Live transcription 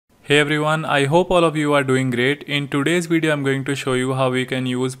Hey everyone, I hope all of you are doing great. In today's video, I'm going to show you how we can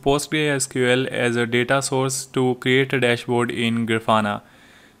use PostgreSQL as a data source to create a dashboard in Grafana.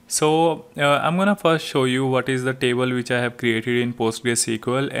 I'm gonna first show you what is the table which I have created in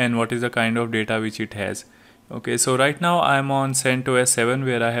PostgreSQL and what is the kind of data which it has. Okay, so right now I'm on CentOS 7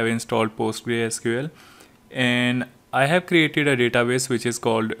 where I have installed PostgreSQL and I have created a database which is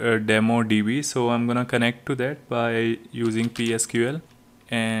called DemoDB. So I'm gonna connect to that by using PSQL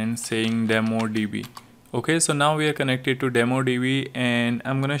and saying DemoDB. Okay, so now we are connected to DemoDB and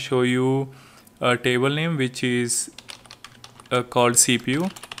I'm gonna show you a table name which is called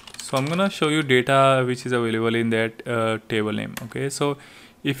CPU. So I'm gonna show you data which is available in that table name. Okay, so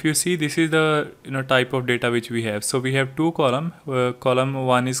if you see, this is the type of data which we have. So we have two column. Column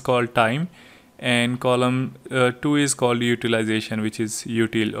 1 is called time and column 2 is called utilization, which is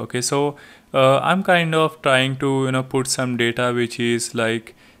util. Okay, so I'm kind of trying to put some data which is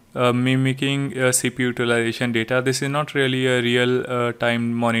like mimicking CPU utilization data. This is not really a real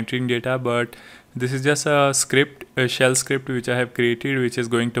time monitoring data, but this is just a script, a shell script which I have created, which is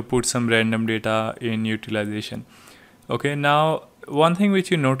going to put some random data in utilization. Okay, now one thing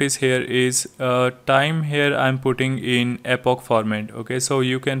which you notice here is time here I'm putting in epoch format. Okay, so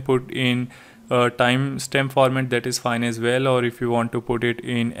you can put in timestamp format, that is fine as well, or if you want to put it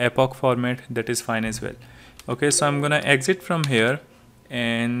in epoch format, that is fine as well. Okay, so I'm gonna exit from here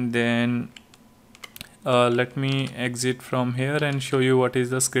and then let me exit from here and show you what is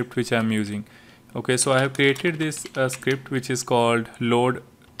the script which I'm using. Okay, so I have created this script which is called load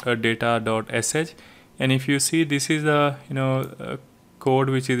data.sh, and if you see, this is the code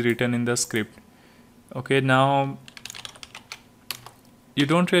which is written in the script. Okay, now you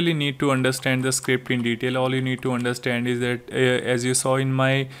don't really need to understand the script in detail. All you need to understand is that as you saw in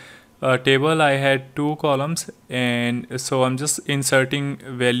my table, I had two columns, and so I'm just inserting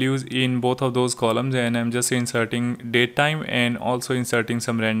values in both of those columns, and I'm just inserting date time and also inserting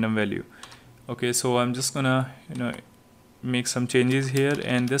some random value. Okay, so I'm just gonna make some changes here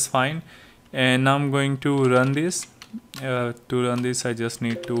and that's fine. And now I'm going to run this. To run this, I just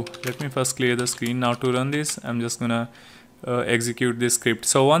need to, let me first clear the screen. Now to run this, I'm just gonna execute this script.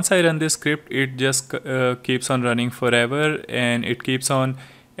 So once I run this script, it just keeps on running forever and it keeps on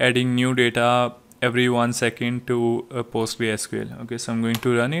adding new data every 1 second to PostgreSQL. Okay, so I'm going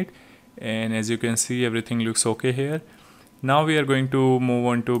to run it, and as you can see, everything looks okay here. Now we are going to move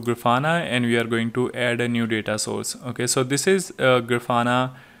on to Grafana and we are going to add a new data source. Okay, so this is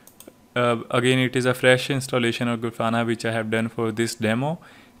Grafana. Again, it is a fresh installation of Grafana which I have done for this demo.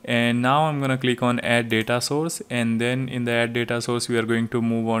 And now I'm gonna click on add data source, and then in the add data source we are going to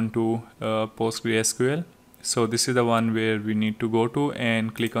move on to PostgreSQL. So this is the one where we need to go to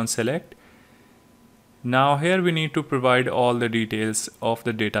and click on select. Now here we need to provide all the details of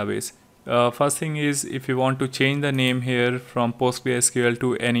the database. First thing is, if you want to change the name here from PostgreSQL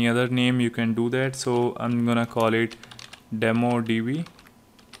to any other name, you can do that. So I'm gonna call it DemoDB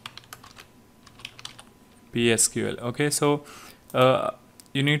PSQL. Okay, so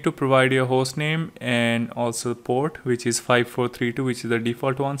you need to provide your host name and also port, which is 5432, which is the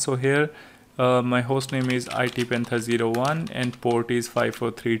default one. So here my host name is itpanther01 and port is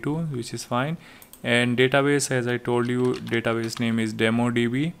 5432, which is fine. And database, as I told you, database name is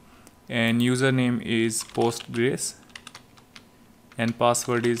DemoDB and username is Postgres and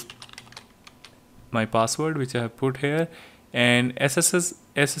password is my password, which I have put here. And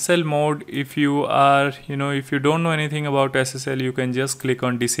SSL mode, if you are if you don't know anything about SSL, you can just click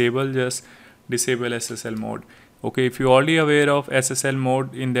on disable, just disable SSL mode. Okay, if you're already aware of SSL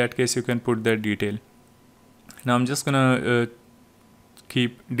mode, in that case you can put that detail. Now I'm just gonna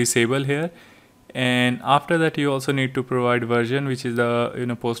keep disable here, and after that you also need to provide version, which is the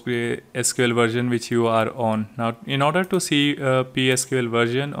PostgreSQL version which you are on. Now in order to see PSQL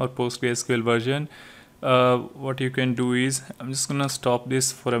version or PostgreSQL version, what you can do is, I'm just gonna stop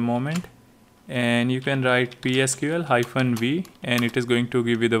this for a moment, and you can write PSQL-v and it is going to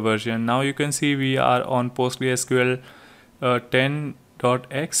give you the version. Now you can see we are on PostgreSQL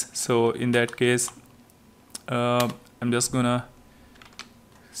 10.x. so in that case I'm just gonna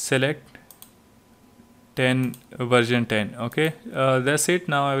select version 10. Okay, that's it.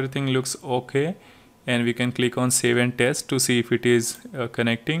 Now everything looks okay, and we can click on save and test to see if it is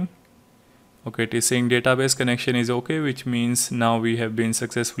connecting. Okay, it is saying database connection is okay, which means now we have been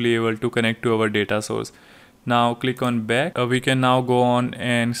successfully able to connect to our data source. Now click on back. We can now go on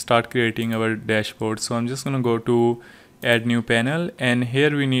and start creating our dashboard. So I'm just gonna go to add new panel, and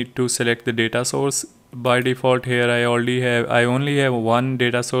here we need to select the data source. By default here I only have one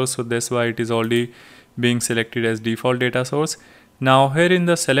data source, so that's why it is already being selected as default data source. Now here in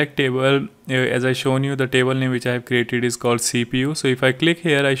the select table, as I shown you, the table name which I have created is called CPU. So if I click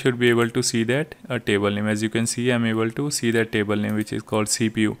here, I should be able to see that table name. As you can see, I'm able to see that table name which is called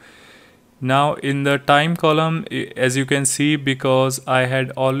CPU. Now in the time column, as you can see, because I had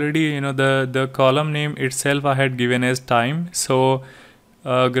already, the column name itself I had given as time. So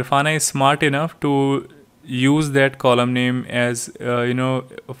Grafana is smart enough to use that column name as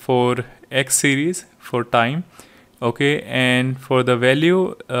for X series for time. Okay, and for the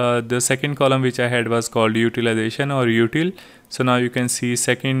value, the second column which I had was called utilization or util. So now you can see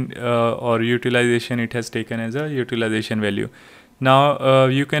second or utilization, it has taken as a utilization value. Now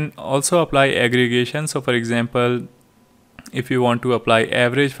you can also apply aggregation. So for example, if you want to apply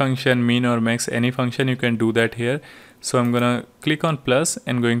average function, mean or max, any function, you can do that here. So I'm gonna click on plus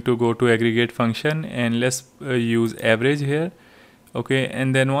and going to go to aggregate function, and let's use average here. Okay,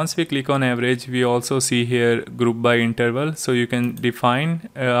 and then once we click on average, we also see here group by interval. So you can define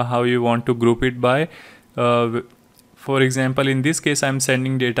how you want to group it by. For example, in this case, I'm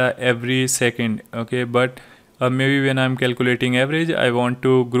sending data every second. Okay, but maybe when I'm calculating average, I want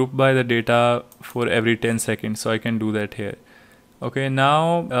to group by the data for every 10 seconds. So I can do that here. Okay,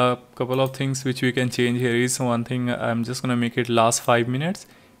 now a couple of things which we can change here is one thing, I'm just gonna make it last 5 minutes,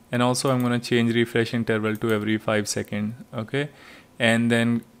 and also I'm gonna change refresh interval to every 5 seconds. Okay, and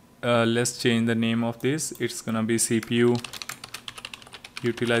then let's change the name of this. It's gonna be CPU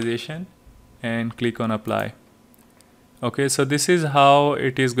utilization, and click on apply. Okay, so this is how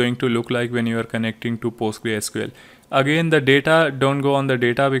it is going to look like when you are connecting to PostgreSQL. Again, the data, don't go on the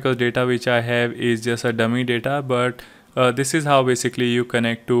data, because data which I have is just a dummy data, but this is how basically you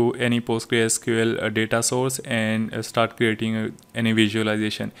connect to any PostgreSQL data source and start creating any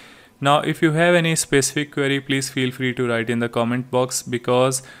visualization. Now if you have any specific query, please feel free to write in the comment box,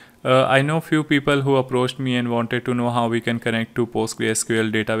 because I know few people who approached me and wanted to know how we can connect to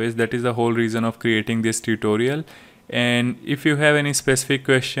PostgreSQL database. That is the whole reason of creating this tutorial. And if you have any specific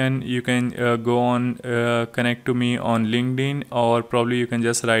question, you can go on connect to me on LinkedIn, or probably you can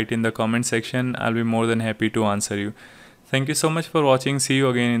just write in the comment section. I'll be more than happy to answer you. Thank you so much for watching. See you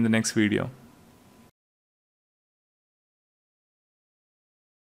again in the next video.